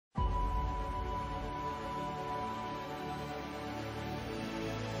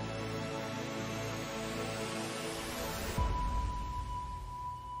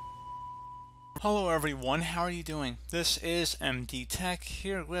Hello everyone, how are you doing? This is MD Tech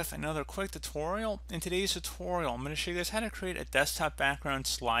here with another quick tutorial. In today's tutorial, I'm going to show you guys how to create a desktop background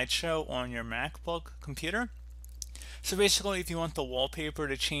slideshow on your MacBook computer. So basically, if you want the wallpaper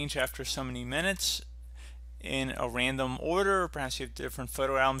to change after so many minutes in a random order, perhaps you have different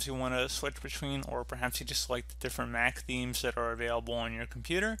photo albums you want to switch between, or perhaps you just like the different Mac themes that are available on your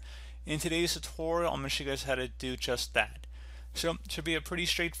computer. In today's tutorial, I'm going to show you guys how to do just that. So it should be a pretty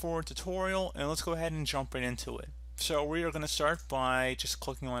straightforward tutorial, and let's go ahead and jump right into it. So we are going to start by just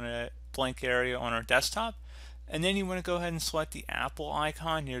clicking on a blank area on our desktop, and then you want to go ahead and select the Apple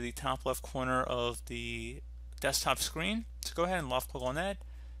icon near the top left corner of the desktop screen. So go ahead and left click on that,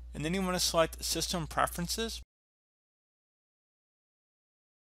 and then you want to select System Preferences.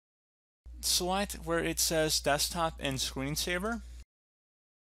 Select where it says Desktop and Screensaver.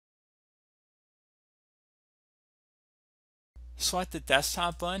 Select the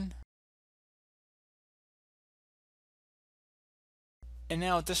desktop button. And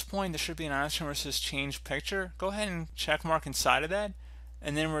now at this point, there should be an option where it says change picture. Go ahead and check mark inside of that.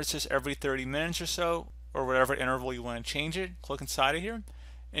 And then where it says every 30 minutes or so, or whatever interval you want to change it, click inside of here.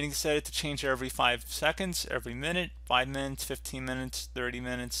 And you can set it to change every 5 seconds, every minute, 5 minutes, 15 minutes, 30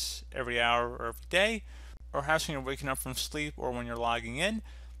 minutes, every hour, or every day. Or perhaps when you're waking up from sleep or when you're logging in.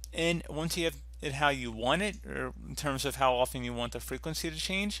 And once you have it how you want it, or in terms of how often you want the frequency to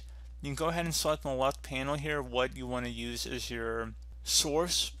change, you can go ahead and select on the left panel here what you want to use as your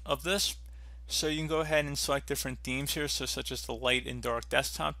source of this. So you can go ahead and select different themes here, so such as the light and dark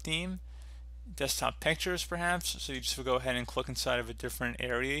desktop theme, desktop pictures perhaps. So you just would go ahead and click inside of a different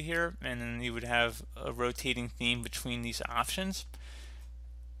area here, and then you would have a rotating theme between these options.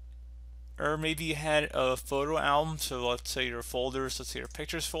 Or maybe you had a photo album, so let's say your folders, let's say your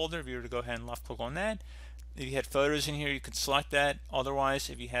pictures folder. If you were to go ahead and left click on that, if you had photos in here, you could select that. Otherwise,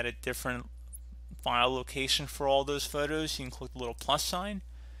 if you had a different file location for all those photos, you can click the little plus sign,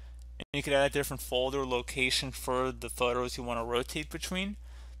 and you could add a different folder location for the photos you want to rotate between,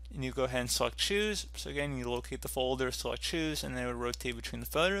 and you go ahead and select choose. So again, you locate the folder, select choose, and then it would rotate between the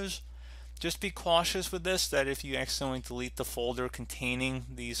photos. Just be cautious with this, that if you accidentally delete the folder containing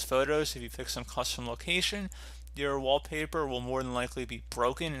these photos, if you pick some custom location, your wallpaper will more than likely be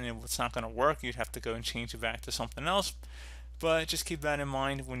broken and it's not going to work. You'd have to go and change it back to something else. But just keep that in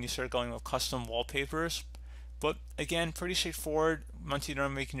mind when you start going with custom wallpapers. But again, pretty straightforward. Once you're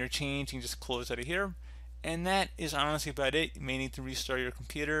done making your change, you can just close out of here. And that is honestly about it. You may need to restart your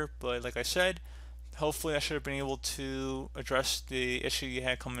computer, but like I said, hopefully I should have been able to address the issue you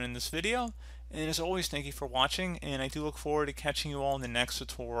had coming in this video. And as always, thank you for watching, and I do look forward to catching you all in the next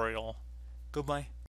tutorial. Goodbye.